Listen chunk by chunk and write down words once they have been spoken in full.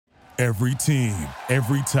Every team,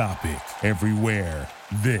 every topic, everywhere.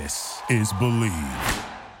 This is Believe.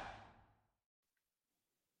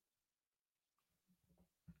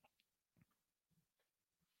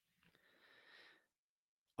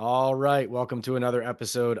 All right, welcome to another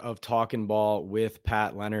episode of Talkin' Ball with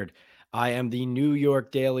Pat Leonard. I am the New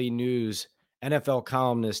York Daily News NFL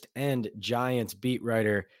columnist and Giants beat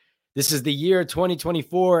writer. This is the year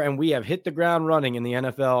 2024, and we have hit the ground running in the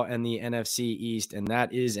NFL and the NFC East, and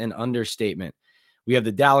that is an understatement. We have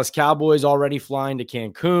the Dallas Cowboys already flying to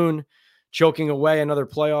Cancun, choking away another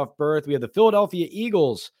playoff berth. We have the Philadelphia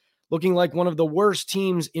Eagles looking like one of the worst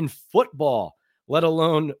teams in football, let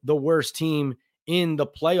alone the worst team in the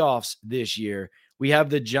playoffs this year. We have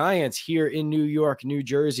the Giants here in New York, New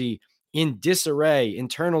Jersey, in disarray,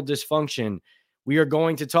 internal dysfunction. We are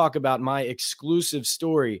going to talk about my exclusive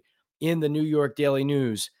story in the New York Daily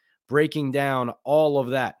News, breaking down all of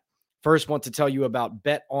that. First, want to tell you about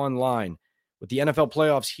Bet Online. With the NFL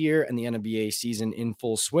playoffs here and the NBA season in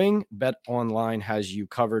full swing, Bet Online has you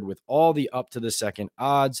covered with all the up-to-the-second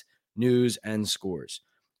odds, news, and scores.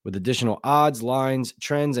 With additional odds, lines,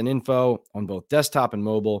 trends, and info on both desktop and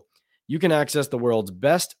mobile, you can access the world's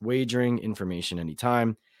best wagering information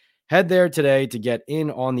anytime. Head there today to get in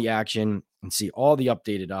on the action and see all the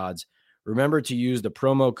updated odds. Remember to use the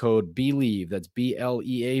promo code BELIEVE, that's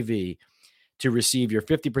BLEAV, to receive your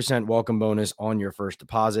 50% welcome bonus on your first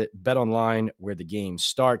deposit. Bet online, where the game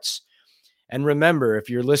starts. And remember, if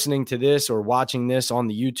you're listening to this or watching this on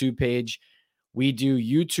the YouTube page, we do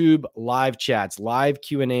YouTube live chats, live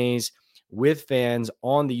Q&As with fans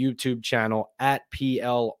on the YouTube channel at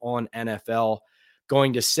PL on NFL.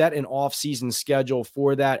 Going to set an off-season schedule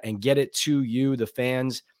for that and get it to you, the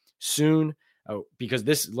fans, soon. Because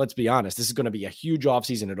this, let's be honest, this is going to be a huge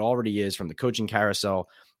offseason. It already is, from the coaching carousel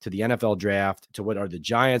to the NFL draft to what are the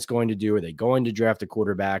Giants going to do? Are they going to draft a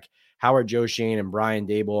quarterback? How are Joe Schoen and Brian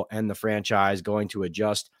Daboll and the franchise going to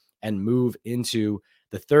adjust and move into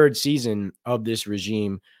the third season of this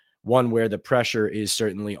regime, one where the pressure is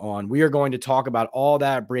certainly on? We are going to talk about all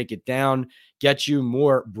that, break it down, get you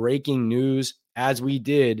more breaking news as we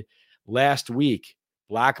did last week,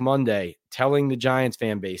 Black Monday, telling the Giants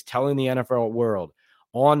fan base, telling the NFL world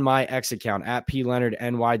on my X account at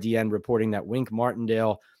PLeonardNYDN, reporting that Wink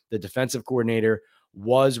Martindale, the defensive coordinator,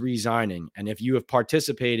 was resigning. And if you have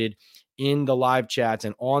participated in the live chats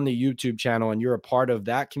and on the YouTube channel, and you're a part of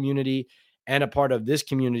that community and a part of this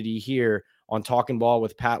community here on Talkin' Ball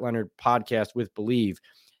with Pat Leonard podcast with Believe,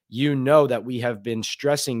 you know that we have been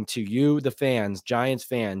stressing to you, the fans, Giants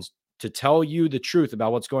fans, to tell you the truth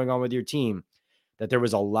about what's going on with your team, that there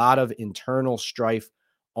was a lot of internal strife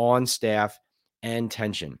on staff and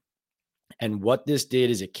tension. And what this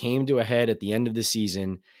did is it came to a head at the end of the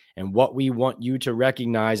season. And what we want you to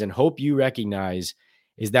recognize and hope you recognize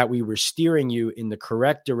is that we were steering you in the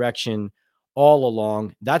correct direction all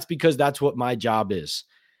along. That's because that's what my job is.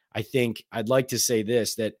 I think I'd like to say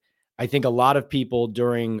this, that I think a lot of people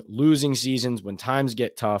during losing seasons, when times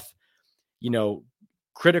get tough,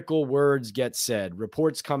 critical words get said,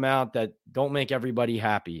 reports come out that don't make everybody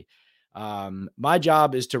happy. My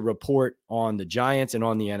job is to report on the Giants and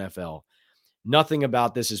on the NFL. Nothing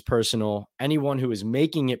about this is personal. Anyone who is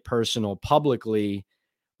making it personal publicly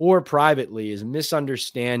or privately is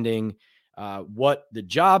misunderstanding what the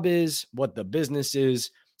job is, what the business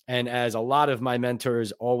is. And as a lot of my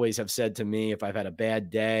mentors always have said to me, if I've had a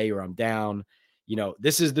bad day or I'm down,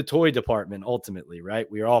 this is the toy department ultimately,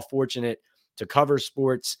 right? We are all fortunate to cover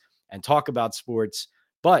sports and talk about sports,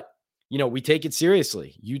 but, we take it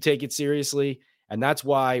seriously. You take it seriously. And that's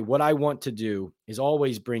why what I want to do is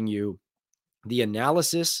always bring you the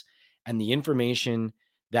analysis and the information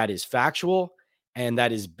that is factual and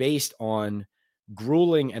that is based on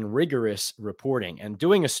grueling and rigorous reporting. And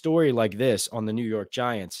doing a story like this on the New York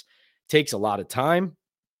Giants takes a lot of time,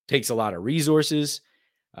 takes a lot of resources.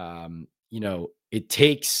 It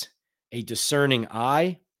takes a discerning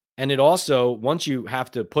eye. And it also, once you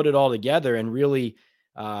have to put it all together and really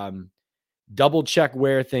double check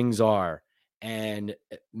where things are and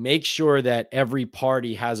make sure that every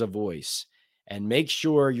party has a voice and make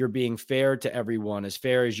sure you're being fair to everyone, as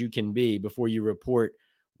fair as you can be, before you report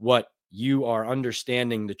what you are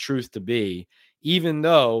understanding the truth to be, even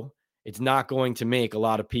though it's not going to make a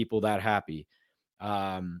lot of people that happy.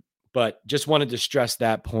 But just wanted to stress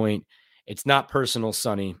that point. It's not personal,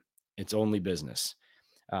 Sonny. It's only business.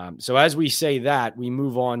 So as we say that, we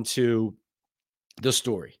move on to the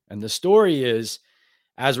story. And the story is,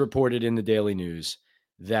 as reported in the Daily News,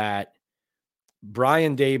 that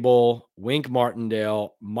Brian Daboll, Wink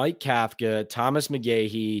Martindale, Mike Kafka, Thomas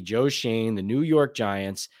McGahee, Joe Schoen, the New York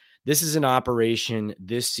Giants, This is an operation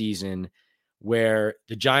this season where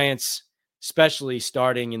the Giants, especially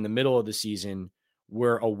starting in the middle of the season,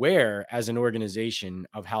 were aware as an organization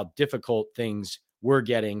of how difficult things were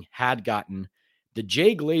getting, had gotten. The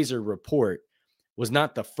Jay Glazer report was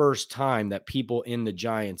not the first time that people in the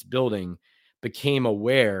Giants building became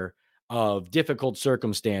aware of difficult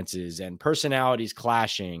circumstances and personalities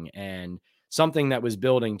clashing and something that was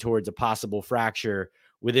building towards a possible fracture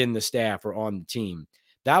within the staff or on the team.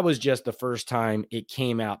 That was just the first time it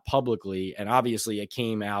came out publicly. And obviously, it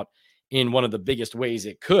came out in one of the biggest ways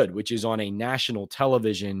it could, which is on a national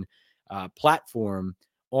television platform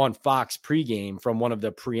on Fox pregame from one of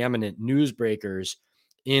the preeminent newsbreakers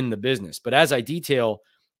in the business. But as I detail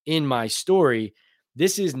in my story,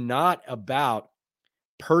 this is not about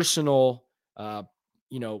personal,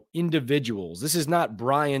 individuals. This is not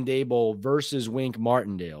Brian Daboll versus Wink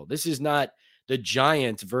Martindale. This is not the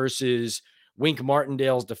Giants versus Wink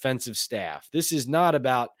Martindale's defensive staff. This is not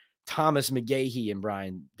about Thomas McGahee and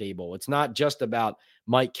Brian Daboll. It's not just about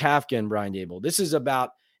Mike Kafka and Brian Daboll. This is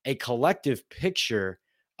about a collective picture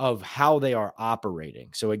of how they are operating.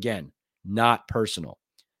 So again, not personal.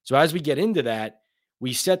 So as we get into that,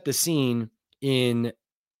 we set the scene in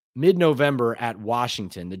mid-November at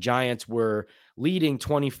Washington. The Giants were leading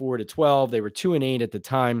 24-12. They were 2-8 at the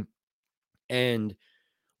time. And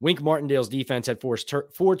Wink Martindale's defense had forced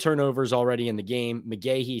 4 turnovers already in the game.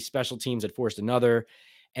 McGahee special teams had forced another.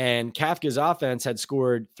 And Kafka's offense had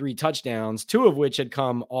scored 3 touchdowns, 2 of which had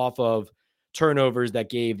come off of turnovers that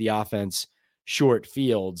gave the offense short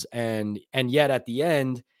fields. And yet at the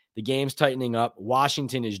end, the game's tightening up.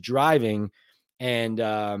 Washington is driving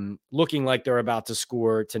and looking like they're about to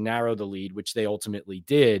score to narrow the lead, which they ultimately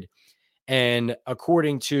did. And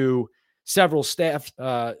according to several staff,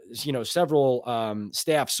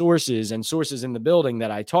 staff sources and sources in the building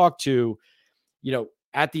that I talked to,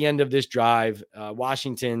 at the end of this drive,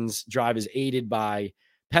 Washington's drive is aided by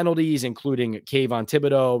penalties, including Kayvon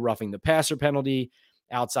Thibodeau roughing the passer penalty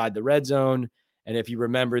outside the red zone. And if you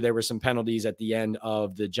remember, there were some penalties at the end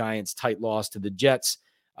of the Giants' tight loss to the Jets.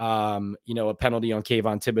 A penalty on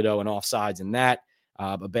Kayvon Thibodeau and offsides in that,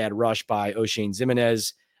 a bad rush by O'Shane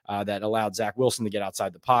Ximenez that allowed Zach Wilson to get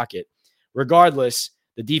outside the pocket. Regardless,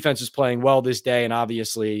 the defense was playing well this day, and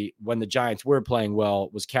obviously when the Giants were playing well,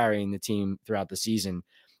 was carrying the team throughout the season.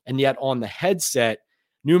 And yet on the headset,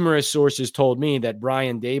 numerous sources told me that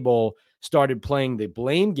Brian Daboll started playing the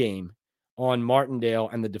blame game on Martindale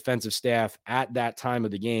and the defensive staff at that time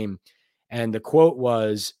of the game. And the quote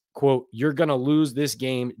was, quote, "You're going to lose this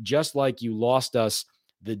game just like you lost us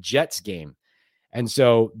the Jets game." And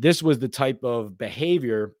so this was the type of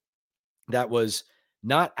behavior that was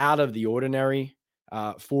not out of the ordinary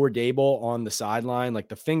for Daboll on the sideline. Like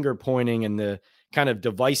the finger pointing and the kind of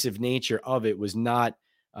divisive nature of it was not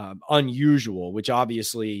unusual, which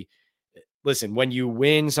obviously, listen, when you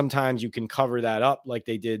win, sometimes you can cover that up like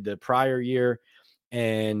they did the prior year.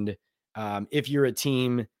 And if you're a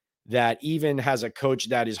team that even has a coach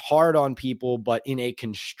that is hard on people, but in a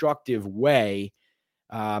constructive way,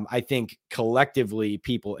 I think collectively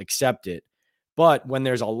people accept it. But when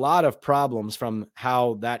there's a lot of problems from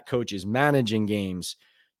how that coach is managing games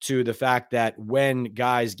to the fact that when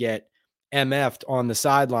guys get MF'd on the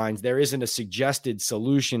sidelines, there isn't a suggested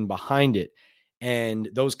solution behind it. And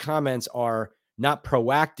those comments are not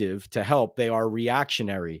proactive to help. They are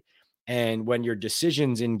reactionary. And when your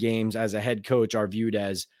decisions in games as a head coach are viewed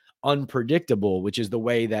as unpredictable, which is the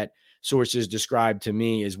way that sources described to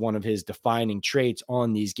me as one of his defining traits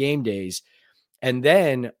on these game days. And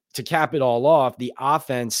then to cap it all off, the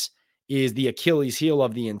offense is the Achilles heel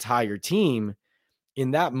of the entire team.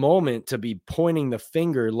 In that moment, to be pointing the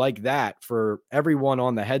finger like that for everyone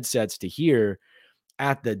on the headsets to hear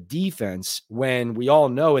at the defense, when we all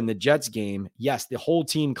know in the Jets game, yes, the whole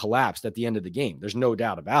team collapsed at the end of the game. There's no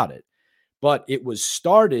doubt about it. But it was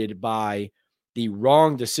started by the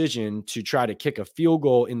wrong decision to try to kick a field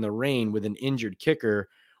goal in the rain with an injured kicker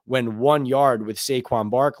when 1 yard with Saquon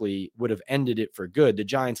Barkley would have ended it for good. The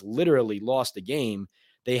Giants literally lost the game.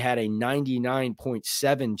 They had a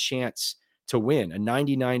 99.7 chance to win, a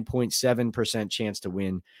 99.7% chance to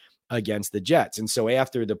win against the Jets. And so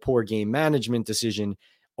after the poor game management decision,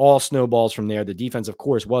 all snowballs from there. The defense, of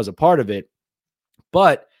course, was a part of it.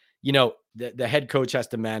 But, the head coach has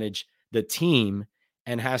to manage the team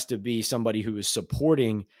and has to be somebody who is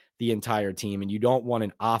supporting the entire team. And you don't want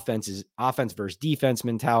an offense versus defense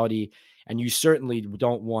mentality. And you certainly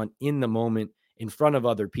don't want in the moment in front of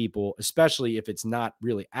other people, especially if it's not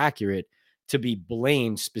really accurate, to be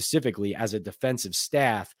blamed specifically as a defensive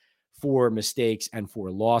staff for mistakes and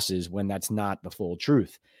for losses when that's not the full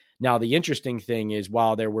truth. Now, the interesting thing is,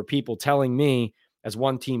 while there were people telling me, as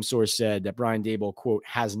one team source said, that Brian Daboll, quote,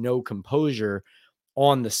 has no composure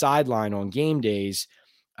on the sideline on game days,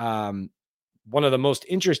 one of the most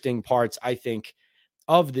interesting parts, I think,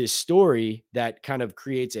 of this story that kind of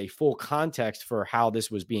creates a full context for how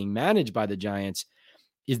this was being managed by the Giants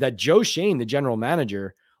is that Joe Schoen, the general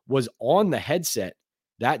manager, was on the headset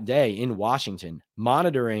that day in Washington,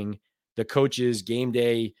 monitoring the coaches' game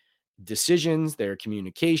day decisions, their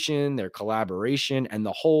communication, their collaboration, and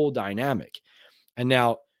the whole dynamic. And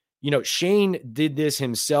now, Schoen did this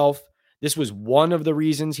himself. This was one of the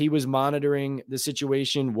reasons he was monitoring the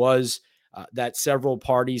situation, was that several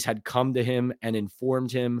parties had come to him and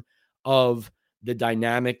informed him of the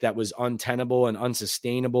dynamic that was untenable and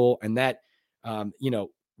unsustainable. And that,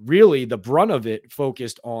 really the brunt of it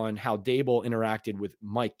focused on how Daboll interacted with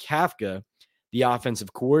Mike Kafka, the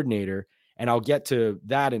offensive coordinator. And I'll get to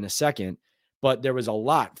that in a second. But there was a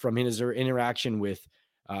lot from his interaction with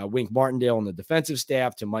Wink Martindale and the defensive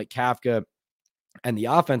staff to Mike Kafka and the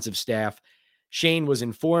offensive staff. Schoen was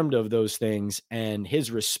informed of those things, and his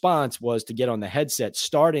response was to get on the headset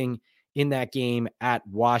starting in that game at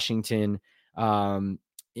Washington. And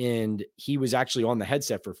he was actually on the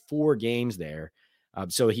headset for 4 games there.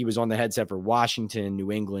 So he was on the headset for Washington,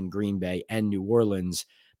 New England, Green Bay, and New Orleans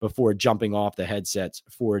before jumping off the headsets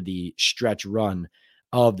for the stretch run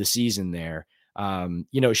of the season there.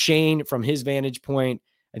 Schoen, from his vantage point,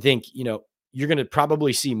 I think, you're going to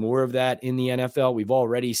probably see more of that in the NFL. We've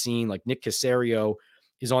already seen, like, Nick Caserio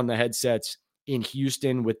is on the headsets in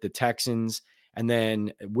Houston with the Texans. And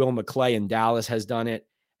then Will McClay in Dallas has done it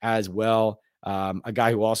as well. A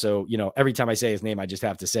guy who also, every time I say his name, I just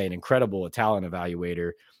have to say, an incredible talent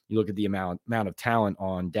evaluator. You look at the amount of talent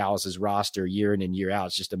on Dallas's roster year in and year out.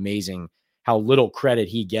 It's just amazing how little credit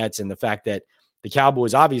he gets. And the fact that the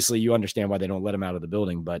Cowboys, obviously, you understand why they don't let him out of the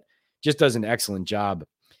building, but just does an excellent job,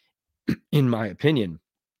 in my opinion.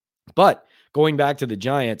 But going back to the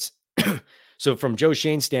Giants, so from Joe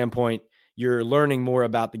Schoen's standpoint, you're learning more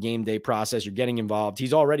about the game day process. You're getting involved.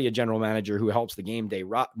 He's already a general manager who helps the game day,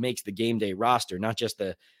 makes the game day roster, not just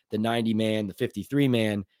the 90-man, the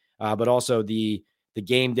 53-man, but also the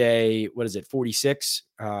game day, 46,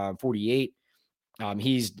 48.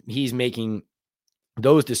 He's making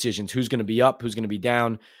those decisions, who's going to be up, who's going to be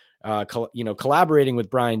down, collaborating with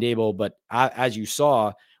Brian Daboll. But as you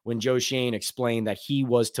saw, when Joe Schoen explained that he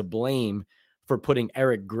was to blame for putting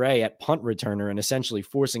Eric Gray at punt returner and essentially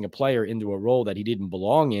forcing a player into a role that he didn't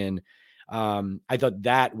belong in, I thought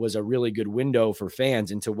that was a really good window for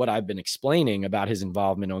fans into what I've been explaining about his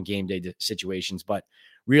involvement on game day situations. But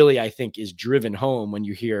really, I think is driven home when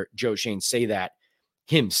you hear Joe Schoen say that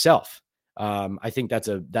himself. I think that's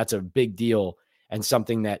a big deal and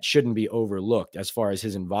something that shouldn't be overlooked as far as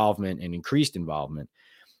his involvement and increased involvement.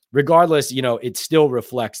 Regardless, it still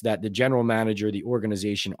reflects that the general manager, the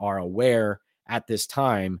organization, are aware at this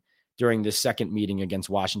time during this second meeting against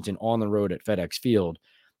Washington on the road at FedEx Field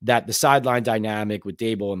that the sideline dynamic with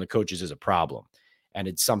Daboll and the coaches is a problem. And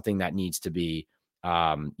it's something that needs to be,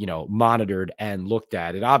 monitored and looked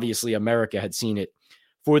at. And obviously America had seen it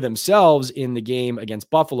for themselves in the game against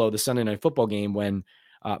Buffalo, the Sunday Night Football game, when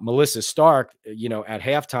Melissa Stark, at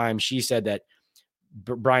halftime, she said that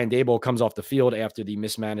Brian Daboll comes off the field after the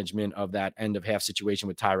mismanagement of that end of half situation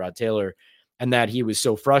with Tyrod Taylor, and that he was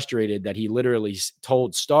so frustrated that he literally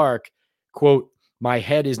told Stark, quote, "My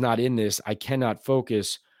head is not in this. I cannot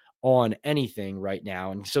focus on anything right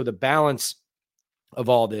now." And so the balance of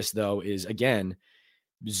all this, though, is, again,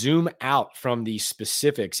 zoom out from the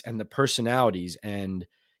specifics and the personalities. And,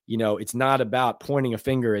 it's not about pointing a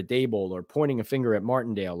finger at Daboll or pointing a finger at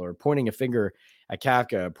Martindale or pointing a finger at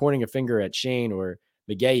Kafka, or pointing a finger at Schoen or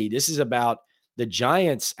McGahee. This is about the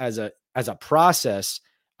Giants as a process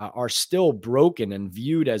are still broken and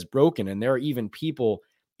viewed as broken. And there are even people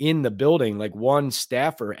in the building, like one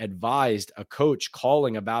staffer advised a coach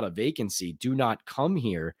calling about a vacancy, do not come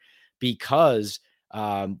here because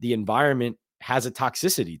the environment has a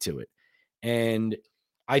toxicity to it. And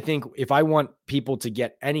I think if I want people to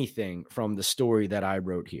get anything from the story that I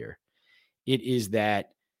wrote here, it is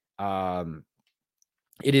that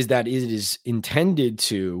it is intended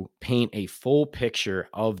to paint a full picture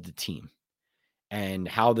of the team and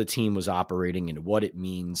how the team was operating and what it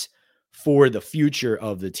means for the future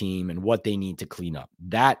of the team and what they need to clean up.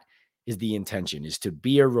 That is the intention, is to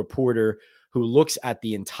be a reporter who looks at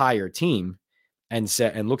the entire team and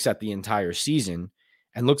looks at the entire season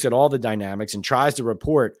and looks at all the dynamics and tries to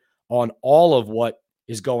report on all of what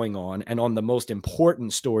is going on and on the most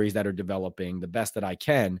important stories that are developing the best that I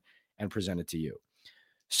can and present it to you.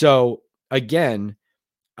 So again,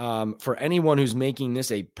 for anyone who's making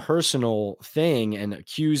this a personal thing and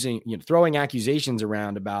throwing accusations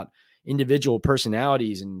around about individual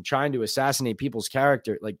personalities and trying to assassinate people's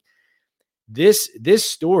character, like this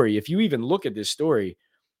story, if you even look at this story,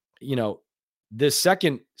 the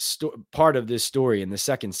second part of this story in the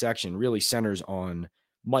second section really centers on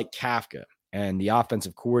Mike Kafka and the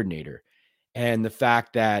offensive coordinator, and the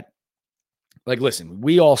fact that, like, listen,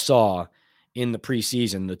 we all saw in the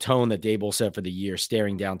preseason the tone that Daboll set for the year,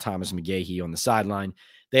 staring down Thomas McGahee on the sideline.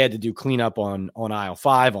 They had to do cleanup on aisle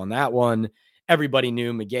 5 on that one. Everybody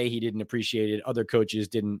knew McGahee didn't appreciate it. Other coaches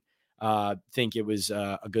didn't think it was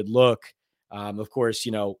a good look. Of course,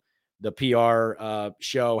 the PR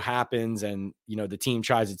show happens, and the team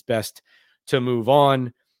tries its best to move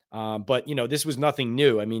on. But this was nothing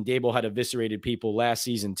new. I mean, Daboll had eviscerated people last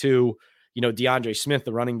season too. DeAndre Smith,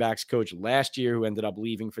 the running backs coach last year, who ended up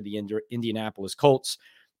leaving for the Indianapolis Colts,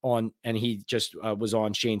 and he just was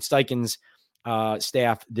on Shane Steichen's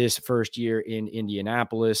staff this first year in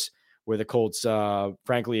Indianapolis, where the Colts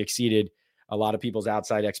frankly exceeded a lot of people's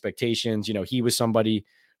outside expectations. He was somebody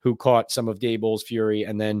who caught some of Daboll's fury,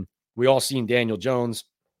 and then we all seen Daniel Jones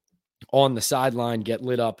on the sideline get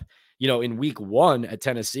lit up, in week 1 at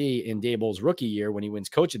Tennessee in Daboll's rookie year when he wins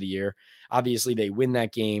Coach of the Year. Obviously, they win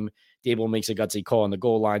that game. Daboll makes a gutsy call on the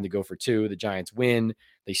goal line to go for 2. The Giants win.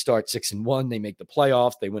 They start 6-1. They make the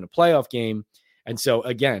playoffs. They win a playoff game. And so,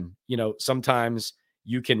 again, sometimes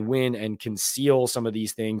you can win and conceal some of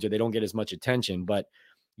these things, or they don't get as much attention. But,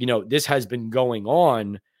 this has been going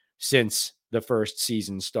on since the first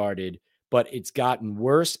season started, but it's gotten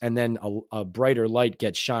worse. And then a brighter light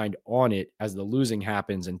gets shined on it as the losing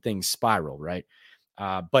happens and things spiral, right?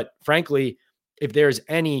 But frankly, if there's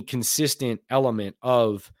any consistent element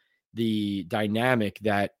of the dynamic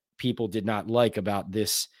that people did not like about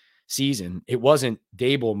this season, it wasn't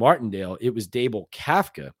Daboll Martindale, it was Daboll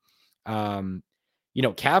Kafka.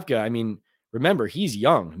 Kafka, I mean, remember, he's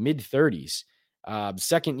young, mid-30s,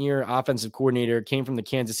 second year offensive coordinator, came from the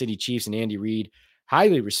Kansas City Chiefs and Andy Reid,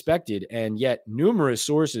 highly respected. And yet numerous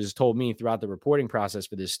sources told me throughout the reporting process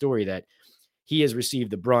for this story that he has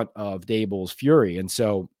received the brunt of Daboll's fury. And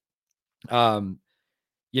so,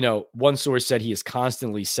 one source said he is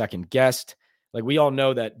constantly second guessed. Like, we all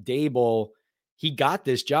know that Daboll, he got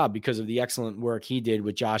this job because of the excellent work he did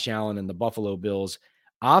with Josh Allen and the Buffalo Bills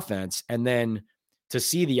offense. And then to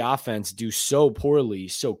see the offense do so poorly,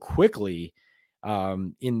 so quickly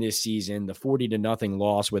in this season, the 40-0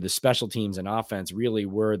 loss where the special teams and offense really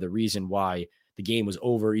were the reason why the game was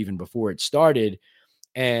over even before it started.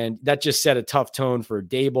 And that just set a tough tone for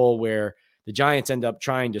Daboll, where the Giants end up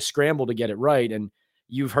trying to scramble to get it right. And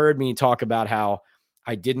you've heard me talk about how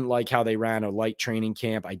I didn't like how they ran a light training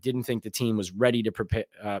camp. I didn't think the team was ready to prepare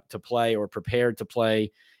to play, or prepared to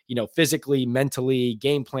play, physically, mentally,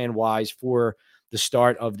 game plan wise for the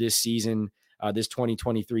start of this season, this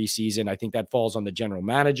 2023 season. I think that falls on the general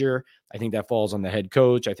manager. I think that falls on the head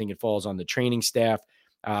coach. I think it falls on the training staff,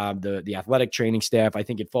 the athletic training staff. I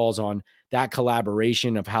think it falls on that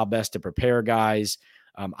collaboration of how best to prepare guys.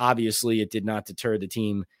 Obviously, it did not deter the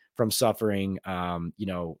team from suffering,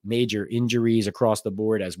 major injuries across the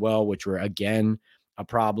board as well, which were, again, a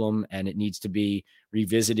problem, and it needs to be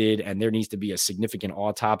revisited, and there needs to be a significant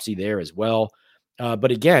autopsy there as well.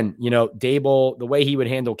 But again, Daboll, the way he would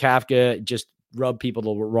handle Kafka just rubbed people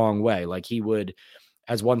the wrong way. Like, he would,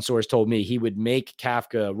 as one source told me, he would make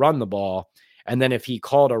Kafka run the ball, and then if he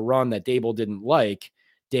called a run that Daboll didn't like,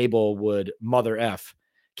 Daboll would mother F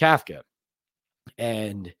Kafka.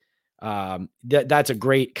 And that's a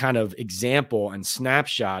great kind of example and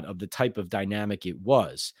snapshot of the type of dynamic it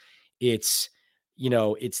was. It's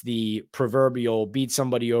the proverbial beat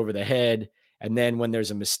somebody over the head, and then when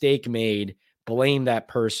there's a mistake made, blame that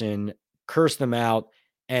person, curse them out,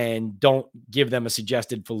 and don't give them a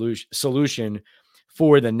suggested solution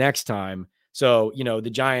for the next time. So, the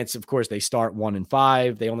Giants, of course, they start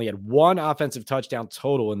 1-5. They only had one offensive touchdown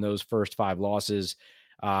total in those first 5 losses.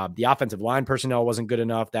 The offensive line personnel wasn't good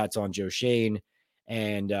enough. That's on Joe Shane.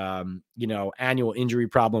 And, annual injury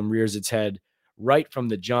problem rears its head right from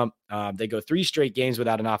the jump. They go 3 straight games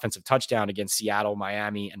without an offensive touchdown against Seattle,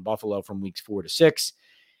 Miami, and Buffalo from weeks 4 to 6.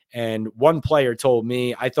 And one player told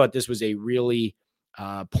me, I thought this was a really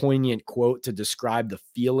poignant quote to describe the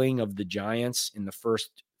feeling of the Giants in the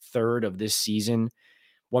first third of this season.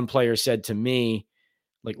 One player said to me,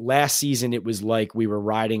 like, last season, it was like we were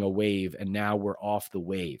riding a wave and now we're off the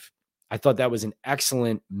wave. I thought that was an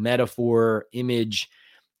excellent metaphor, image.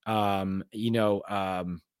 It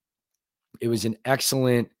was an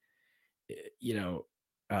excellent,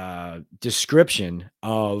 description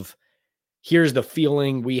of here's the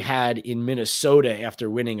feeling we had in Minnesota after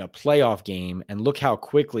winning a playoff game, and look how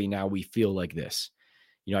quickly now we feel like this.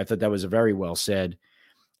 I thought that was very well said.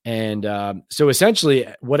 And so essentially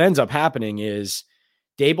what ends up happening is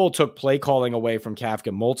Daboll took play calling away from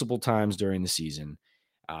Kafka multiple times during the season,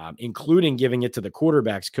 including giving it to the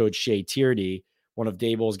quarterbacks coach, Shea Tierney, one of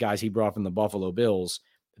Daboll's guys he brought from the Buffalo Bills.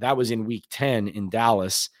 That was in week 10 in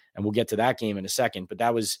Dallas, and we'll get to that game in a second. But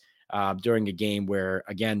that was during a game where,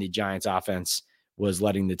 again, the Giants offense was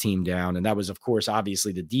letting the team down. And that was, of course,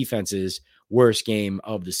 obviously the defense's worst game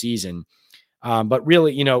of the season. But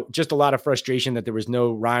really, just a lot of frustration that there was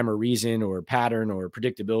no rhyme or reason or pattern or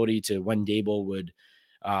predictability to when Daboll would,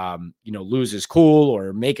 lose his cool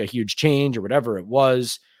or make a huge change or whatever it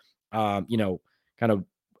was. Kind of,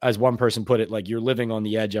 as one person put it, like, you're living on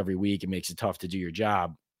the edge every week. It makes it tough to do your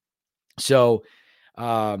job. So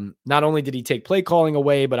not only did he take play calling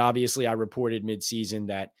away, but obviously I reported midseason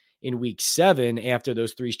that in week 7, after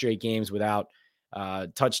those 3 straight games without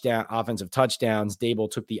offensive touchdowns,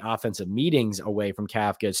 Daboll took the offensive meetings away from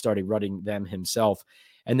Kafka, started running them himself,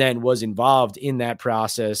 and then was involved in that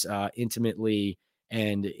process intimately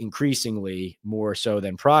and increasingly more so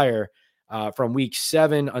than prior from week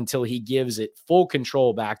 7 until he gives it full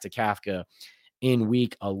control back to Kafka in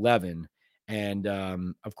week 11. And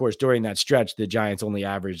of course, during that stretch, the Giants only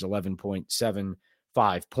averaged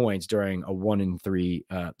 11.75 points during a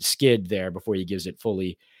 1-3 skid there before he gives it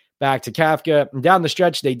fully back to Kafka. And down the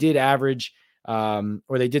stretch, they did average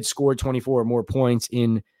or they did score 24 or more points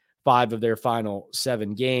in 5 of their final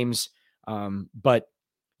 7 games. But,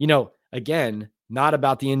 again, not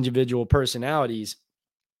about the individual personalities.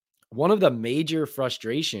 One of the major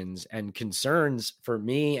frustrations and concerns for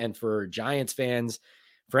me and for Giants fans,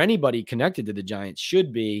 for anybody connected to the Giants,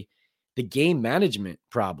 should be the game management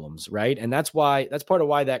problems, right? And that's part of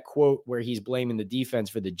why that quote where he's blaming the defense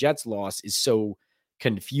for the Jets loss is so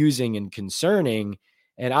confusing and concerning.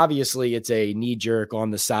 And obviously it's a knee-jerk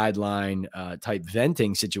on the sideline type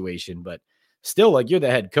venting situation, but still, like, you're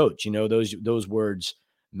the head coach, those words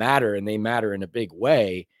matter, and they matter in a big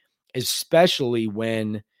way, especially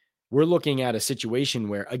when we're looking at a situation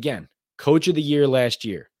where, again, coach of the year last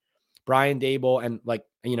year, Brian Daboll, and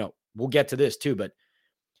we'll get to this too, but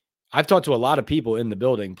I've talked to a lot of people in the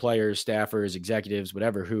building, players, staffers, executives,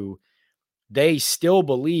 whatever, who they still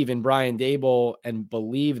believe in Brian Daboll and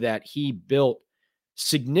believe that he built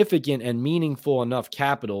significant and meaningful enough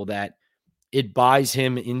capital that it buys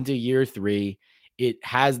him into year 3. It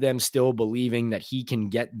has them still believing that he can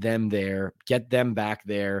get them there, get them back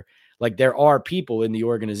there. Like, there are people in the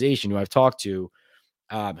organization who I've talked to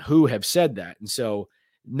who have said that. And so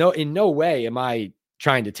in no way am I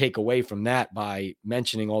trying to take away from that by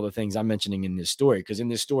mentioning all the things I'm mentioning in this story, because in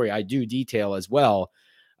this story, I do detail as well,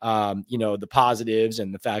 the positives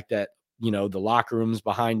and the fact that, the locker room's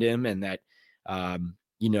behind him, and that,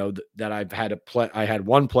 that I've had I had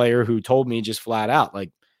one player who told me just flat out,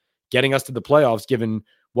 like, getting us to the playoffs, given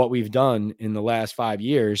what we've done in the last 5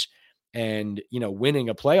 years, and, winning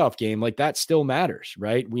a playoff game, like, that still matters,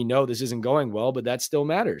 right? We know this isn't going well, but that still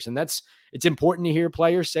matters. And it's important to hear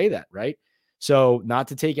players say that, right? So not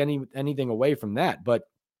to take anything away from that, but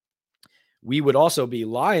we would also be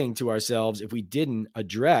lying to ourselves if we didn't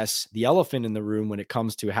address the elephant in the room when it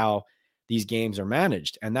comes to how these games are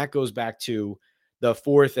managed. And that goes back to the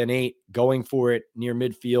 4th and 8 going for it near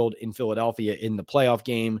midfield in Philadelphia in the playoff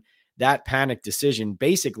game. That panic decision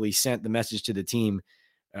basically sent the message to the team,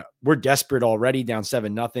 we're desperate already, down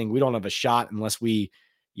 7-0. We don't have a shot unless we,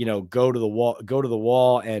 go to the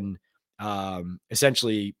wall and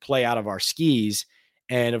essentially play out of our skis.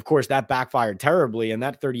 And of course that backfired terribly. And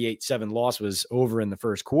that 38-7 loss was over in the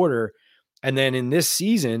first quarter. And then in this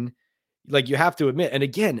season, like, you have to admit, and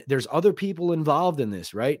again, there's other people involved in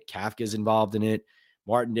this, right? Kafka's involved in it.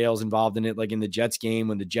 Martindale's involved in it. Like in the Jets game,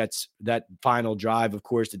 when the Jets, that final drive, of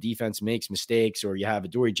course, the defense makes mistakes, or you have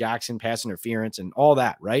Adoree Jackson pass interference and all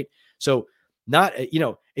that, right? So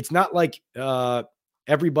it's not like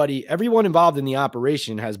everyone involved in the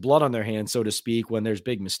operation has blood on their hands, so to speak, when there's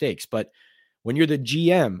big mistakes. But when you're the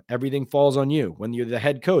GM, everything falls on you. When you're the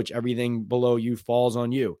head coach, everything below you falls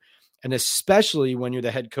on you. And especially when you're the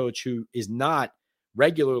head coach who is not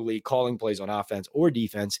regularly calling plays on offense or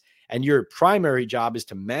defense, and your primary job is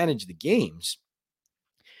to manage the games,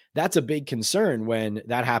 that's a big concern when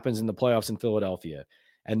that happens in the playoffs in Philadelphia.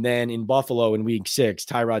 And then in Buffalo in week 6,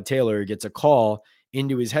 Tyrod Taylor gets a call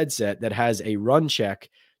into his headset that has a run check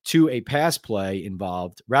to a pass play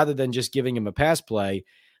involved, rather than just giving him a pass play.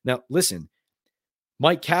 Now, listen,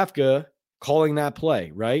 Mike Kafka calling that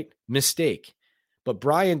play, right? Mistake. But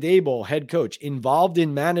Brian Daboll, head coach, involved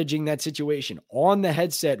in managing that situation on the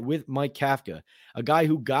headset with Mike Kafka, a guy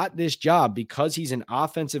who got this job because he's an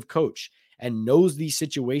offensive coach and knows these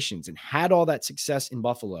situations and had all that success in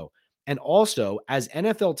Buffalo. And also, as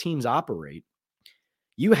NFL teams operate,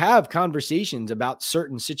 you have conversations about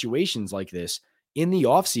certain situations like this in the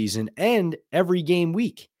offseason and every game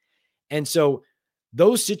week. And so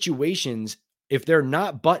those situations, if they're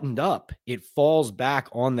not buttoned up, it falls back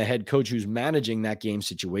on the head coach who's managing that game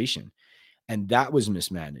situation. And that was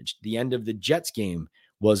mismanaged. The end of the Jets game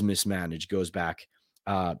was mismanaged, goes back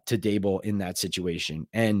to Daboll in that situation.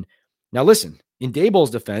 And now listen, in Daboll's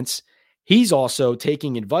defense, he's also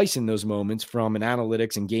taking advice in those moments from an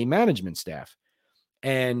analytics and game management staff.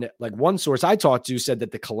 And like one source I talked to said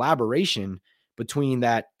that the collaboration between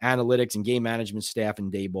that analytics and game management staff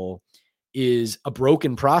and Daboll is a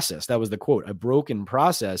broken process. That was the quote, a broken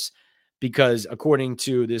process, because according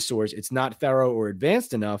to this source, it's not thorough or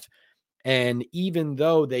advanced enough. And even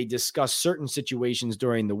though they discuss certain situations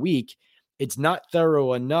during the week, it's not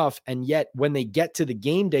thorough enough. And yet when they get to the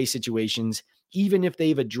game day situations, even if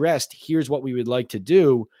they've addressed, here's what we would like to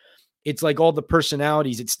do, it's like all the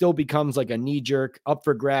personalities, it still becomes like a knee jerk, up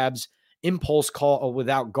for grabs, impulse call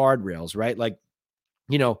without guardrails, right? Like,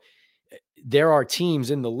 you know, there are teams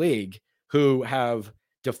in the league who have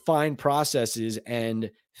defined processes and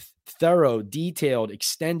thorough, detailed,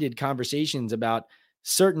 extended conversations about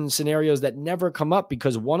certain scenarios that never come up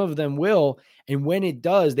because one of them will. And when it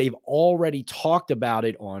does, they've already talked about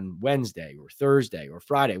it on Wednesday or Thursday or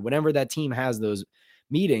Friday, whenever that team has those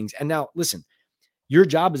meetings. And now listen, your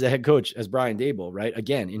job as a head coach, as Brian Daboll, right?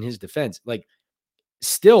 Again, in his defense, like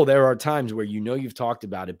still there are times where you've talked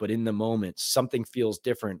about it, but in the moment, something feels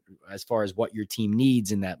different as far as what your team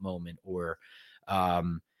needs in that moment, or,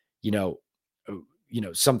 you know,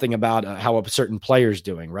 something about how a certain player's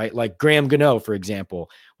doing, right? Like Graham Gano, for example,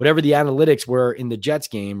 whatever the analytics were in the Jets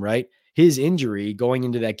game, right? His injury going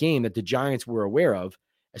into that game that the Giants were aware of,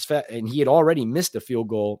 and he had already missed a field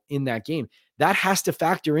goal in that game. That has to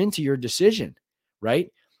factor into your decision,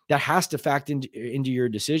 right? That has to factor into your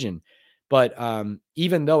decision. But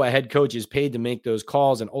even though a head coach is paid to make those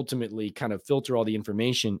calls and ultimately kind of filter all the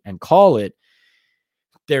information and call it,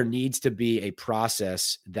 there needs to be a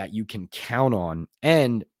process that you can count on,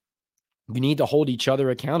 and you need to hold each other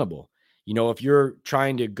accountable. If you're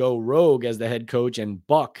trying to go rogue as the head coach and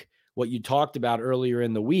buck what you talked about earlier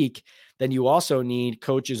in the week, then you also need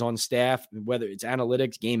coaches on staff, whether it's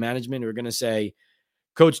analytics, game management, who are going to say,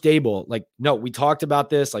 Coach Daboll, like, no, we talked about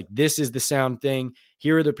this. Like, this is the sound thing.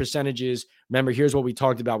 Here are the percentages. Remember, here's what we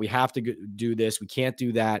talked about. We have to do this. We can't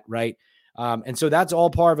do that, right? And so that's all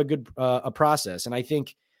part of a good a process. And I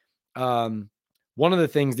think one of the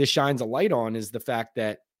things this shines a light on is the fact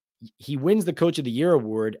that he wins the Coach of the Year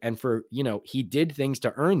award, and he did things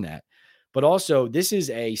to earn that. But also, this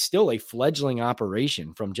is still a fledgling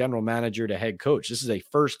operation from general manager to head coach. This is a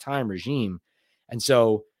first-time regime, and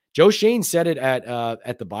so Joe Shane said it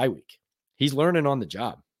at the bye week. He's learning on the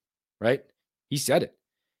job, right? He said it.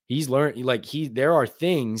 He's learned, there are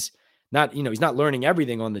things, he's not learning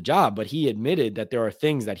everything on the job, but he admitted that there are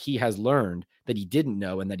things that he has learned that he didn't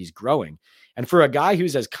know and that he's growing. And for a guy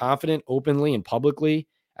who's as confident openly and publicly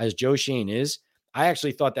as Joe Shane is, I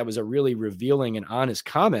actually thought that was a really revealing and honest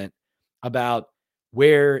comment about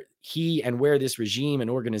where he and where this regime and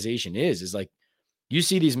organization is like, you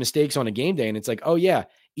see these mistakes on a game day and it's like, oh yeah,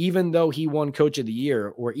 even though he won Coach of the Year,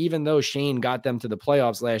 or even though Shane got them to the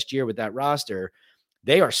playoffs last year with that roster,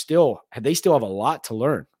 they still have a lot to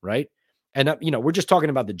learn, right? And we're just talking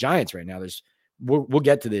about the Giants right now. We'll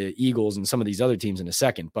get to the Eagles and some of these other teams in a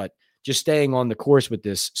second, but just staying on the course with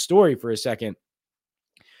this story for a second,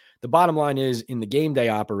 the bottom line is, in the game day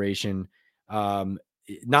operation,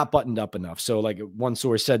 not buttoned up enough. So like one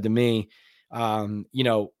source said to me,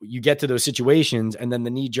 you get to those situations and then the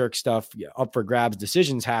knee jerk stuff, up for grabs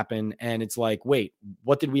decisions happen. And it's like, wait,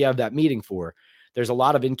 what did we have that meeting for? There's a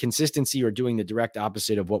lot of inconsistency, or doing the direct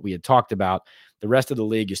opposite of what we had talked about. The rest of the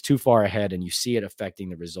league is too far ahead, and you see it affecting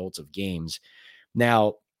the results of games.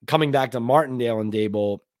 Now, coming back to Martindale and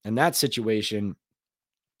Daboll and that situation,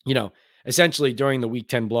 essentially during the Week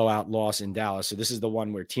 10 blowout loss in Dallas. So this is the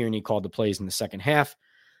one where Tierney called the plays in the second half.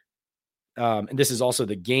 And this is also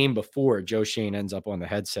the game before Joe Shane ends up on the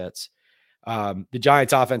headsets. The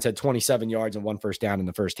Giants offense had 27 yards and 1 first down in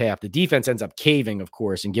the first half. The defense ends up caving, of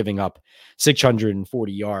course, and giving up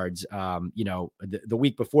 640 yards. The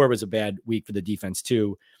week before was a bad week for the defense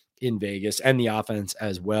too in Vegas, and the offense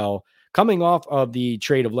as well, coming off of the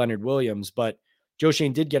trade of Leonard Williams. But Joe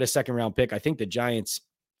Shane did get a second-round pick. I think the Giants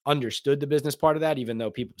understood the business part of that, even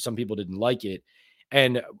though some people didn't like it.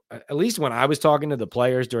 And at least when I was talking to the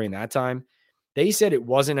players during that time, they said it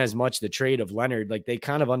wasn't as much the trade of Leonard. Like they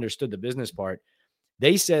kind of understood the business part.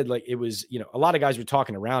 They said like it was, a lot of guys were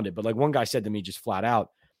talking around it, but like one guy said to me just flat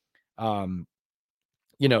out, um,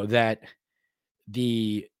 that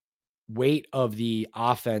the weight of the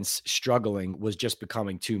offense struggling was just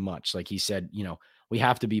becoming too much. Like he said, we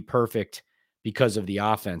have to be perfect because of the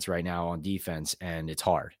offense right now on defense, and it's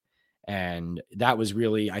hard. And that was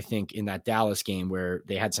really, I think, in that Dallas game where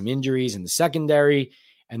they had some injuries in the secondary,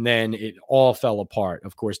 and then it all fell apart.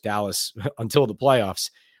 Of course, Dallas until the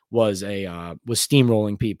playoffs was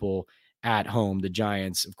steamrolling people at home. The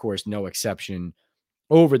Giants, of course, no exception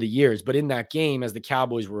over the years. But in that game, as the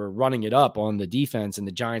Cowboys were running it up on the defense and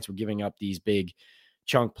the Giants were giving up these big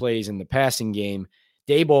chunk plays in the passing game,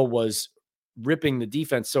 Daboll was ripping the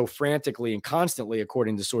defense so frantically and constantly,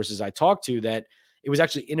 according to sources I talked to, that it was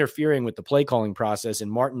actually interfering with the play calling process.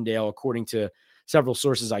 And Martindale, according to several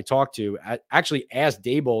sources I talked to, actually asked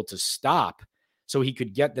Daboll to stop so he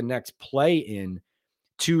could get the next play in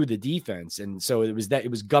to the defense. And so it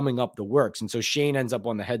was gumming up the works. And so Shane ends up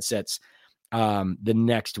on the headsets the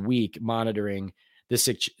next week, monitoring the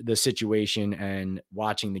situation and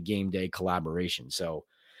watching the game day collaboration. So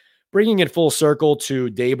bringing it full circle to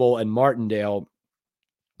Daboll and Martindale,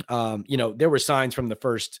 there were signs from the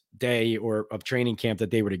first day of training camp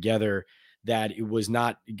that they were together, that it was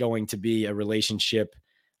not going to be a relationship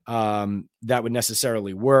that would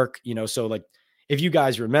necessarily work. So like, if you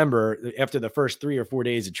guys remember, after the first 3 or 4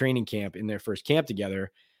 days of training camp in their first camp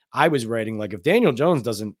together, I was writing like, if Daniel Jones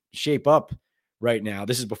doesn't shape up right now,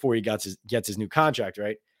 this is before he gets his new contract,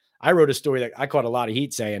 right? I wrote a story that I caught a lot of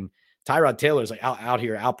heat saying Tyrod Taylor's like out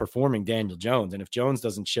here outperforming Daniel Jones. And if Jones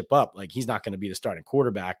doesn't ship up, like he's not going to be the starting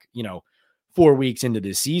quarterback, 4 weeks into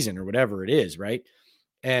this season or whatever it is, right?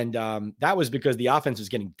 And that was because the offense was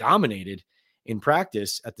getting dominated in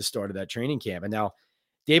practice at the start of that training camp. And now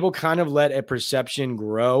Daboll kind of let a perception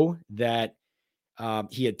grow that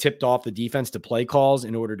he had tipped off the defense to play calls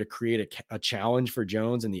in order to create a challenge for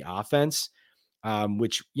Jones in the offense,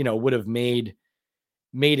 which, would have made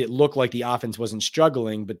it look like the offense wasn't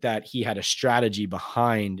struggling, but that he had a strategy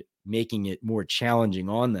behind making it more challenging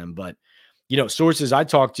on them. But, sources I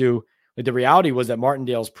talked to, like, the reality was that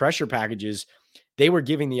Martindale's pressure packages, they were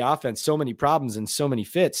giving the offense so many problems and so many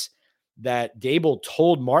fits that Daboll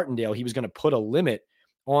told Martindale he was going to put a limit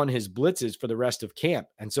on his blitzes for the rest of camp.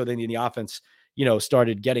 And so then the offense,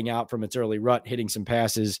 started getting out from its early rut, hitting some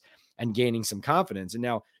passes and gaining some confidence. And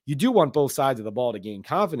now you do want both sides of the ball to gain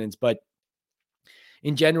confidence, but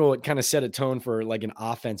in general, it kind of set a tone for like an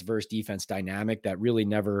offense versus defense dynamic that really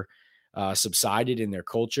never subsided in their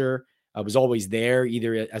culture. Was always there,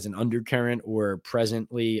 either as an undercurrent or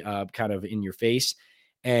presently kind of in your face.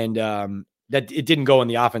 And that it didn't go in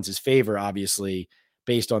the offense's favor, obviously,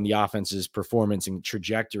 based on the offense's performance and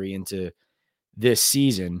trajectory into this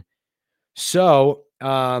season. So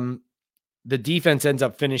the defense ends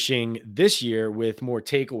up finishing this year with more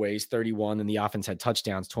takeaways, 31, and the offense had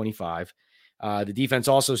touchdowns, 25. The defense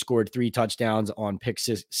also scored 3 touchdowns on pick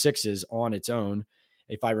sixes on its own.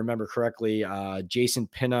 If I remember correctly, Jason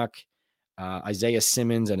Pinnock, Isaiah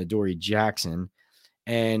Simmons, and Adoree Jackson.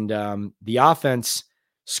 And the offense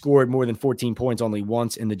scored more than 14 points only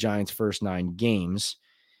once in the Giants' first 9 games.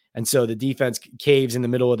 And so the defense caves in the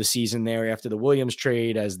middle of the season there after the Williams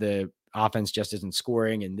trade, as the offense just isn't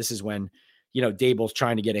scoring. And this is when, Daboll's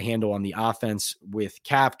trying to get a handle on the offense with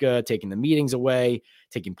Kafka, taking the meetings away,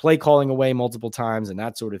 taking play calling away multiple times and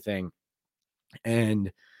that sort of thing.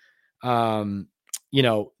 And,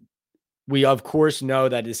 we of course know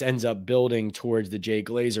that this ends up building towards the Jay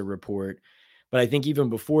Glazer report. But I think even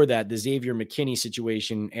before that, the Xavier McKinney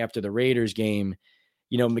situation after the Raiders game,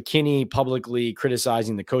 McKinney publicly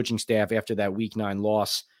criticizing the coaching staff after that week 9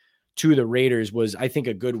 loss to the Raiders was, I think,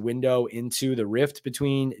 a good window into the rift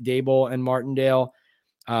between Daboll and Martindale.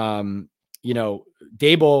 Daboll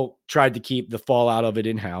tried to keep the fallout of it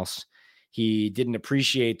in-house. He didn't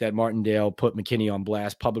appreciate that Martindale put McKinney on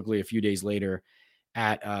blast publicly a few days later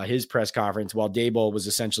at his press conference, while Daboll was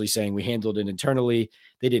essentially saying we handled it internally.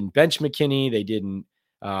 They didn't bench McKinney. They didn't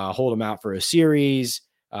hold him out for a series.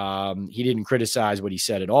 He didn't criticize what he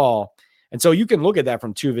said at all. And so you can look at that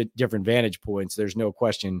from 2 different vantage points. There's no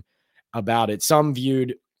question about it. Some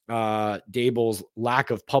viewed Daboll's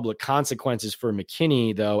lack of public consequences for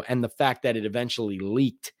McKinney, though, and the fact that it eventually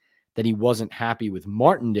leaked that he wasn't happy with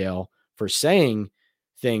Martindale for saying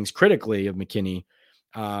things critically of McKinney.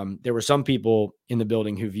 There were some people in the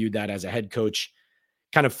building who viewed that as a head coach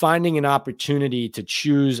kind of finding an opportunity to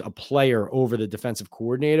choose a player over the defensive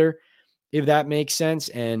coordinator, if that makes sense.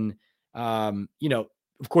 And,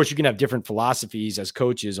 of course, you can have different philosophies as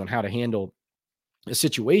coaches on how to handle a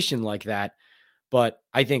situation like that. But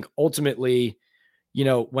I think ultimately,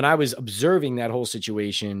 when I was observing that whole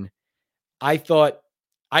situation, I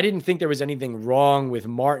didn't think there was anything wrong with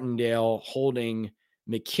Martindale holding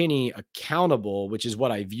McKinney accountable, which is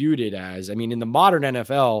what I viewed it as. I mean, in the modern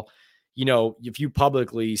NFL, if you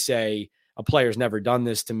publicly say a player's never done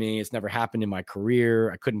this to me, it's never happened in my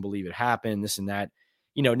career, I couldn't believe it happened, this and that,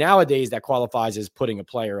 nowadays that qualifies as putting a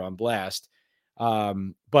player on blast.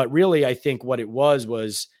 But really, I think what it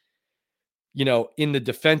was, in the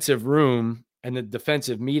defensive room and the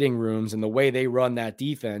defensive meeting rooms and the way they run that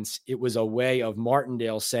defense, it was a way of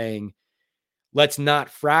Martindale saying, let's not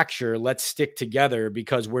fracture, let's stick together,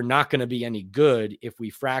 because we're not going to be any good if we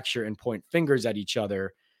fracture and point fingers at each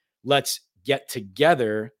other. Let's get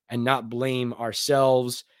together and not blame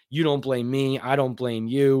ourselves. You don't blame me, I don't blame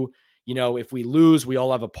you. If we lose, we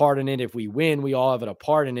all have a part in it. If we win, we all have a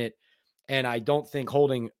part in it. And I don't think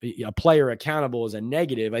holding a player accountable is a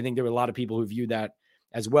negative. I think there were a lot of people who viewed that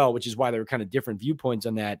as well, which is why there were kind of different viewpoints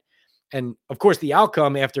on that. And of course, the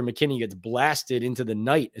outcome after McKinney gets blasted into the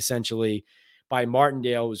night, essentially, by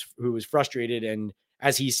Martindale, who was frustrated and,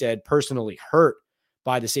 as he said, personally hurt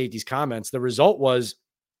by the safety's comments. The result was,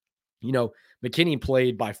 McKinney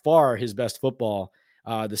played by far his best football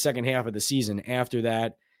the second half of the season after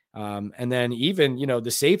that. And then even,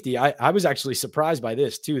 the safety, I was actually surprised by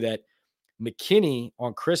this too, that McKinney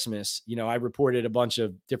on Christmas, I reported a bunch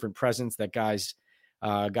of different presents that guys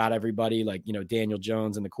got everybody, like, Daniel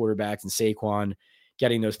Jones and the quarterbacks and Saquon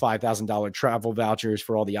getting those $5,000 travel vouchers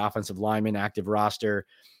for all the offensive linemen, active roster,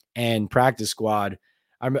 and practice squad.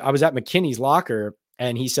 I was at McKinney's locker,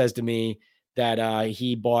 and he says to me that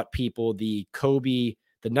he bought people the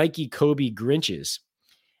Nike Kobe Grinches,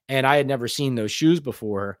 and I had never seen those shoes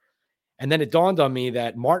before. And then it dawned on me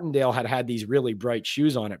that Martindale had these really bright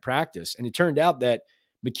shoes on at practice. And it turned out that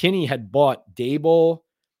McKinney had bought Daboll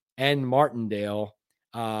and Martindale,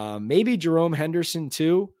 maybe Jerome Henderson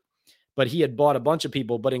too, but he had bought a bunch of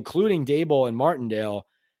people, but including Daboll and Martindale,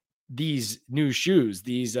 these new shoes,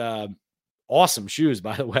 these awesome shoes,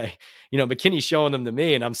 by the way. McKinney's showing them to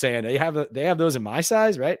me, and I'm saying they have those in my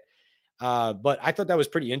size, right? But I thought that was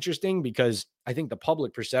pretty interesting, because I think the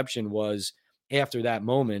public perception was, after that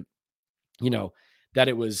moment, that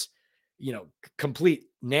it was, complete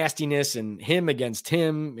nastiness and him against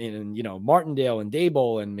him, and, Martindale and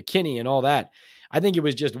Daboll and McKinney and all that. I think it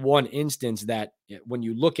was just one instance that, when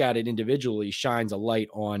you look at it individually, shines a light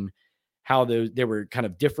on how there were kind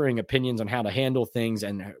of differing opinions on how to handle things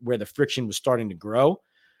and where the friction was starting to grow.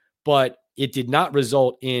 But it did not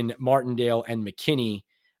result in Martindale and McKinney,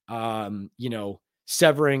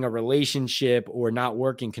 severing a relationship or not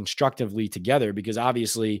working constructively together, because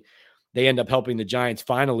obviously they end up helping the Giants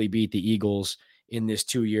finally beat the Eagles in this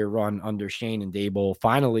 2-year run under Shane and Daboll,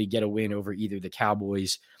 finally get a win over either the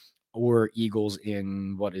Cowboys or Eagles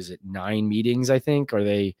in, 9 meetings, I think? Are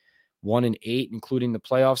they 1-8, including the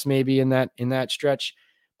playoffs maybe in that stretch?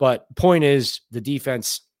 But point is, the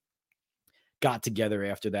defense got together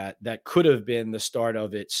after that. That could have been the start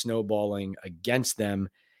of it snowballing against them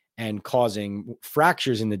and causing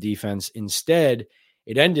fractures in the defense. Instead,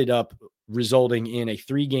 it ended up resulting in a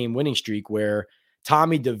 3-game winning streak where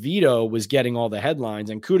Tommy DeVito was getting all the headlines,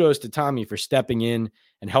 and kudos to Tommy for stepping in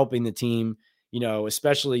and helping the team,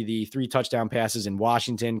 especially the 3 touchdown passes in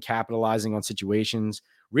Washington, capitalizing on situations.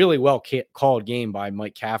 Really well called game by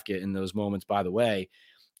Mike Kafka in those moments, by the way.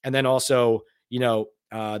 And then also,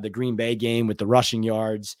 the Green Bay game with the rushing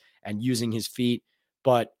yards and using his feet.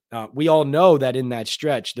 But we all know that in that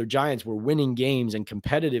stretch, the Giants were winning games and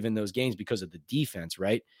competitive in those games because of the defense,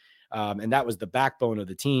 right? And that was the backbone of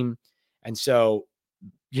the team. And so,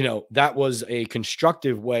 that was a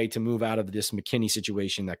constructive way to move out of this McKinney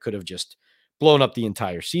situation that could have just blown up the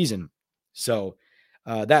entire season. So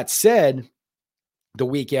that said, the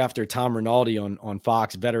week after, Tom Rinaldi on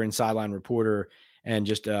Fox, veteran sideline reporter and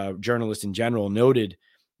just a journalist in general, noted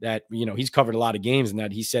that, he's covered a lot of games, and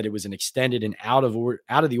that he said it was an extended and out of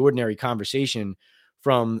the ordinary conversation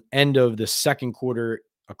from end of the second quarter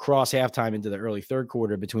across halftime into the early third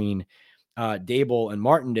quarter between Daboll and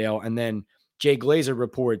Martindale. And then Jay Glazer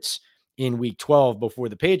reports in week 12 before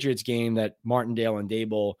the Patriots game that Martindale and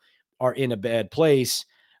Daboll are in a bad place.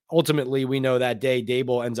 Ultimately, we know that day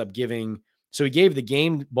Daboll ends up so he gave the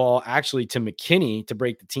game ball actually to McKinney to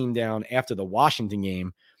break the team down after the Washington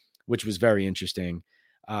game, which was very interesting.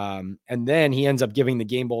 And then he ends up giving the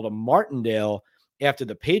game ball to Martindale after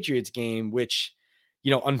the Patriots game, which,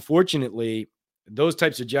 unfortunately, those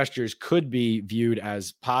types of gestures could be viewed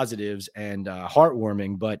as positives and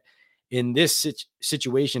heartwarming, but in this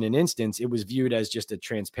situation and instance, it was viewed as just a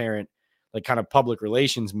transparent, like kind of public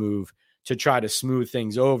relations move to try to smooth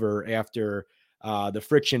things over after the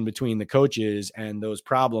friction between the coaches and those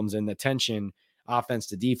problems and the tension, offense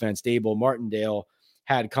to defense, Daboll, Martindale,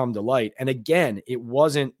 had come to light. And again, it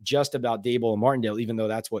wasn't just about Daboll and Martindale, even though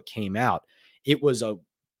that's what came out. It was a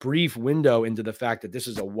brief window into the fact that this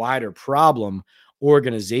is a wider problem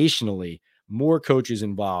organizationally, more coaches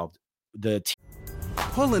involved.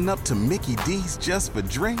 Pulling up to Mickey D's just for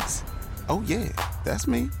drinks? Oh yeah, that's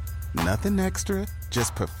me. Nothing extra,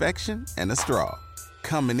 just perfection and a straw.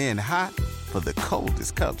 Coming in hot for the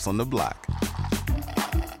coldest cups on the block.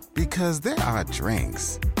 Because there are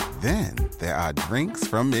drinks. Then there are drinks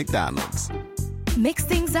from McDonald's. Mix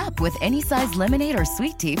things up with any size lemonade or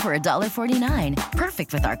sweet tea for $1.49.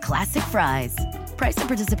 Perfect with our classic fries. Price and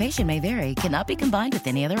participation may vary. Cannot be combined with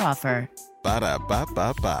any other offer.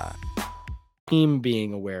 Ba-da-ba-ba-ba. Team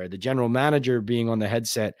being aware, the general manager being on the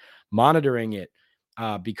headset, monitoring it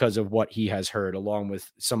because of what he has heard, along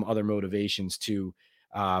with some other motivations to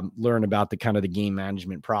learn about the kind of the game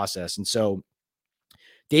management process. And so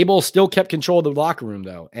Daboll still kept control of the locker room,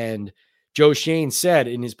 though. And Joe Schoen said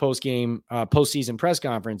in his postseason press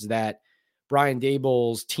conference that Brian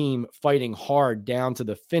Daboll's team fighting hard down to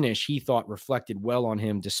the finish, he thought reflected well on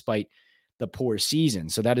him despite the poor season.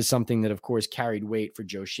 So that is something that, of course, carried weight for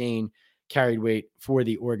Joe Schoen, carried weight for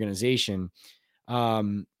the organization.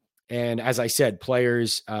 And as I said,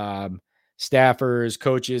 players, staffers,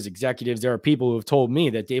 coaches, executives, there are people who have told me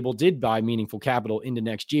that Daboll did buy meaningful capital into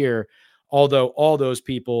next year. Although all those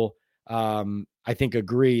people, I think,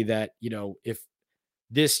 agree that, if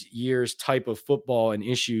this year's type of football and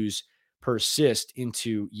issues persist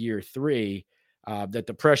into year 3, that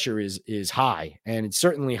the pressure is high, and it's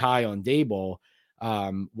certainly high on Daboll.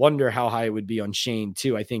 Wonder how high it would be on Schoen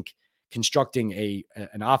too. I think constructing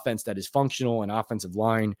an offense that is functional, an offensive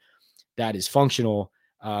line that is functional,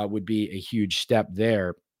 would be a huge step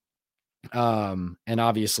there. And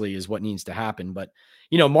obviously is what needs to happen. But,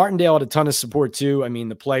 Martindale had a ton of support too. I mean,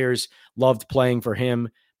 the players loved playing for him.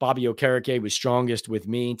 Bobby Okereke was strongest with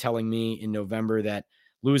me, telling me in November that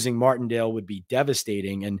losing Martindale would be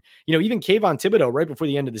devastating. And, even Kayvon Thibodeau right before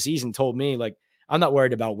the end of the season told me, like, I'm not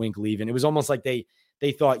worried about Wink leaving. It was almost like they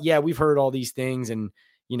thought, yeah, we've heard all these things and,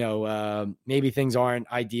 maybe things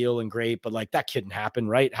aren't ideal and great, but like that couldn't happen,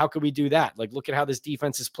 right? How could we do that? Like, look at how this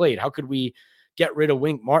defense is played. How could we get rid of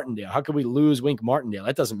Wink Martindale? How could we lose Wink Martindale?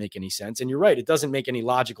 That doesn't make any sense. And you're right, it doesn't make any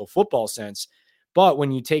logical football sense. But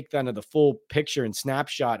when you take kind of the full picture and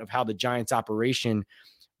snapshot of how the Giants operation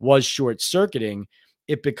was short-circuiting,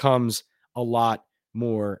 it becomes a lot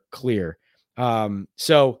more clear.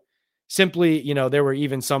 So simply, there were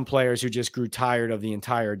even some players who just grew tired of the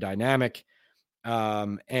entire dynamic.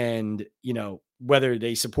 And, whether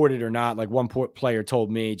they support it or not, like one player told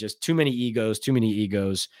me, just too many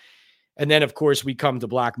egos. And then, of course, we come to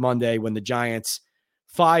Black Monday when the Giants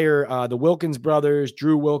fire the Wilkins brothers,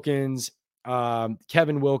 Drew Wilkins,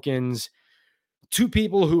 Kevin Wilkins, two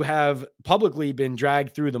people who have publicly been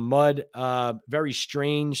dragged through the mud. Very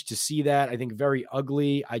strange to see that. I think very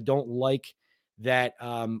ugly. I don't like that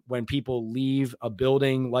when people leave a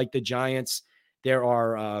building like the Giants, there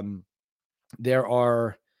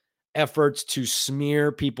are efforts to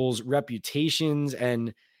smear people's reputations.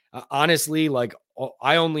 And honestly, like,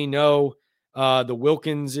 I only know the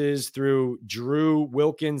Wilkinses through Drew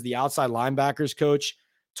Wilkins, the outside linebackers coach,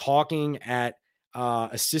 talking at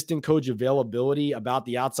assistant coach availability about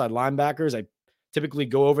the outside linebackers. I typically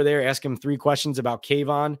go over there, ask him 3 questions about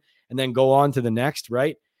Kayvon, and then go on to the next,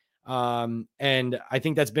 right? And I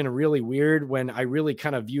think that's been really weird when I really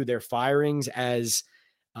kind of view their firings as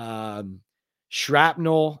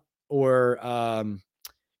shrapnel or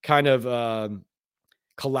kind of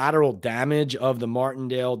collateral damage of the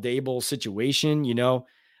Martindale Daboll situation.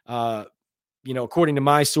 According to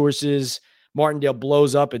my sources, Martindale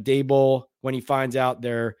blows up at Daboll when he finds out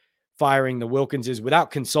they're firing the Wilkinses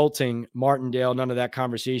without consulting Martindale. None of that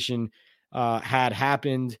conversation had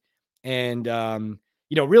happened. And,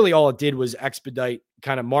 really all it did was expedite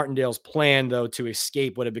kind of Martindale's plan, though, to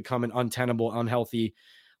escape what had become an untenable, unhealthy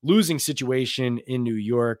losing situation in New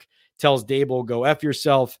York. Tells Daboll, go F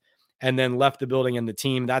yourself, and then left the building and the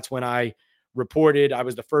team. That's when I reported. I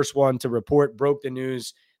was the first one to report, broke the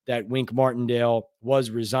news that Wink Martindale was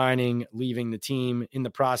resigning, leaving the team in the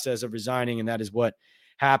process of resigning. And that is what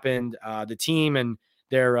happened. The team and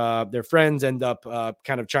their friends end up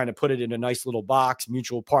kind of trying to put it in a nice little box,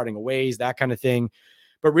 mutual parting of ways, that kind of thing.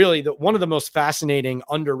 But really, one of the most fascinating,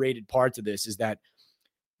 underrated parts of this is that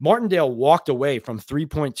Martindale walked away from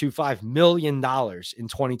 $3.25 million in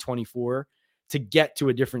 2024 to get to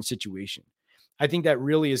a different situation. I think that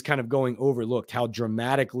really is kind of going overlooked, how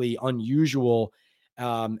dramatically unusual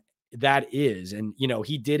that is. And,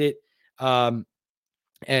 he did it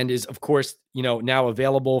and is, of course, now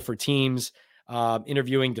available for teams,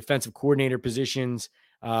 interviewing defensive coordinator positions,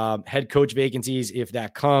 head coach vacancies, if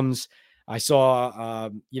that comes. I saw,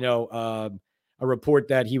 a report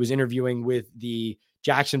that he was interviewing with the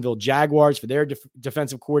Jacksonville Jaguars for their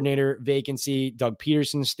defensive coordinator vacancy, Doug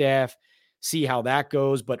Peterson's staff, see how that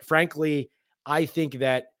goes. But frankly, I think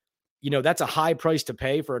that, that's a high price to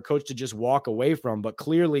pay for a coach to just walk away from. But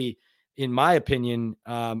clearly, in my opinion,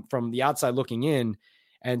 from the outside looking in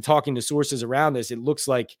and talking to sources around this, it looks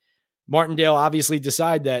like Martindale obviously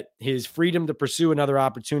decided that his freedom to pursue another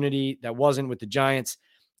opportunity that wasn't with the Giants,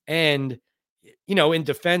 and, in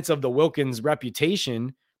defense of the Wilkins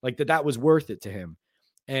reputation, like that was worth it to him.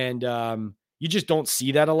 And you just don't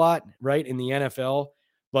see that a lot, right, in the NFL.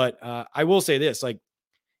 But I will say this, like,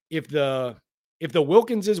 if the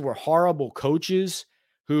Wilkinses were horrible coaches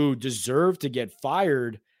who deserve to get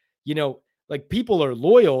fired, like, people are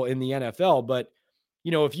loyal in the NFL. But,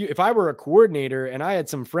 if I were a coordinator and I had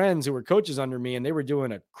some friends who were coaches under me and they were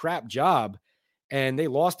doing a crap job and they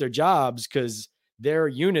lost their jobs because their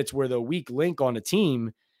units were the weak link on a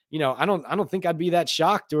team, I don't think I'd be that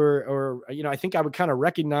shocked or I think I would kind of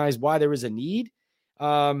recognize why there was a need.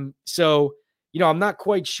 So, I'm not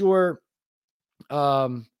quite sure. It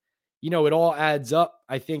all adds up.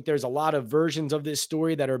 I think there's a lot of versions of this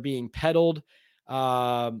story that are being peddled.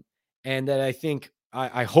 And that I think,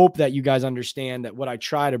 I hope that you guys understand that what I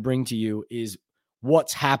try to bring to you is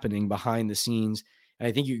what's happening behind the scenes. And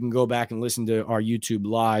I think you can go back and listen to our YouTube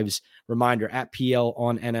lives. Reminder, at PL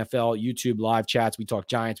on NFL, YouTube live chats. We talk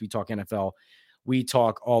Giants, we talk NFL, we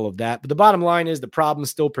talk all of that. But the bottom line is the problems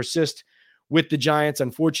still persist with the Giants.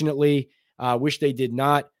 Unfortunately, wish they did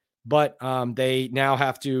not, but they now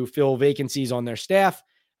have to fill vacancies on their staff.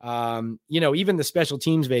 Even the special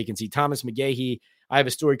teams vacancy, Thomas McGahee. I have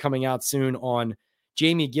a story coming out soon on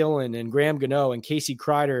Jamie Gillen and Graham Gano and Casey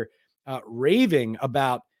Kreider raving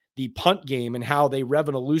about the punt game and how they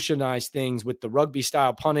revolutionized things with the rugby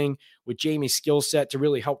style punting, with Jamie's skill set to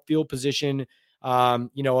really help field position, among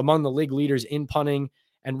the league leaders in punting,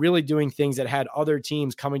 and really doing things that had other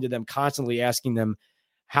teams coming to them constantly asking them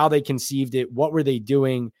how they conceived it, what were they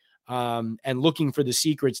doing, and looking for the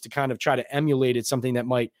secrets to kind of try to emulate it, something that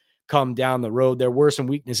might come down the road. There were some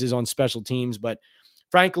weaknesses on special teams, but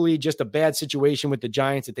frankly, just a bad situation with the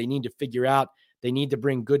Giants that they need to figure out. They need to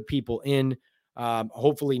bring good people in,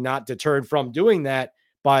 hopefully not deterred from doing that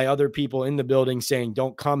by other people in the building saying,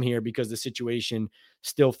 don't come here, because the situation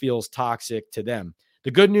still feels toxic to them.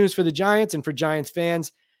 The good news for the Giants and for Giants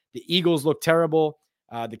fans, the Eagles look terrible.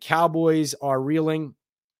 The Cowboys are reeling.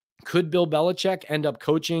 Could Bill Belichick end up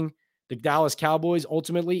coaching the Dallas Cowboys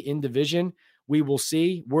ultimately in division? We will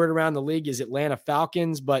see. Word around the league is Atlanta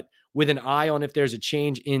Falcons, but with an eye on if there's a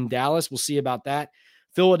change in Dallas. We'll see about that.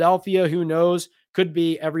 Philadelphia, who knows? Could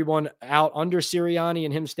be everyone out under Sirianni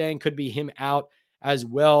and him staying. Could be him out as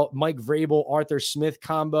well. Mike Vrabel, Arthur Smith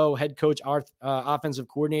combo, head coach, offensive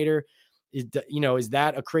coordinator. Is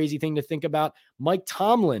that a crazy thing to think about? Mike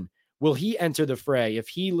Tomlin, will he enter the fray if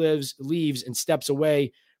he leaves and steps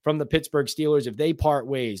away from the Pittsburgh Steelers? If they part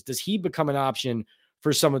ways, does he become an option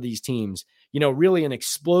for some of these teams? Really an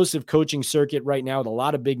explosive coaching circuit right now with a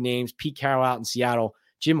lot of big names. Pete Carroll out in Seattle,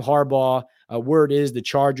 Jim Harbaugh. Word is the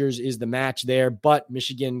Chargers is the match there, but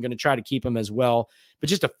Michigan going to try to keep him as well. But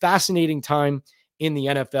just a fascinating time in the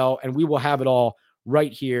NFL, and we will have it all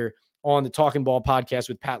right here on the Talking Ball podcast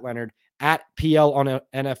with Pat Leonard at PL on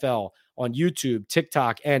NFL on YouTube,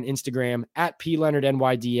 TikTok, and Instagram, at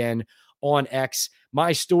PLeonardNYDN on X.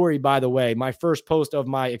 My story, by the way, my first post of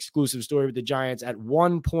my exclusive story with the Giants at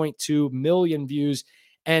 1.2 million views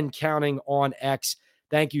and counting on X.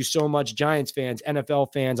 Thank you so much, Giants fans,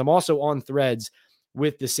 NFL fans. I'm also on Threads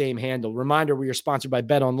with the same handle. Reminder, we are sponsored by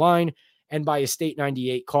Bet Online and by Estate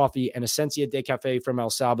 98 Coffee and Esencia de Cafe from El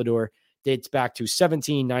Salvador. Dates back to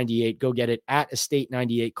 1798. Go get it at Estate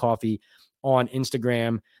 98 Coffee on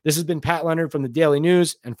Instagram. This has been Pat Leonard from the Daily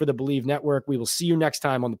News and for the Believe Network. We will see you next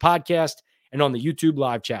time on the podcast and on the YouTube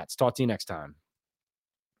live chats. Talk to you next time.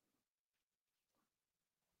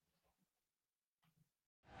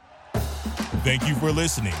 Thank you for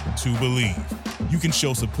listening to Believe. You can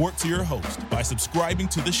show support to your host by subscribing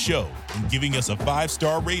to the show and giving us a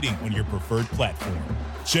 5-star rating on your preferred platform.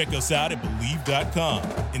 Check us out at Believe.com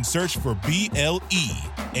and search for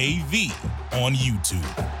BLEAV on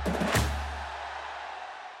YouTube.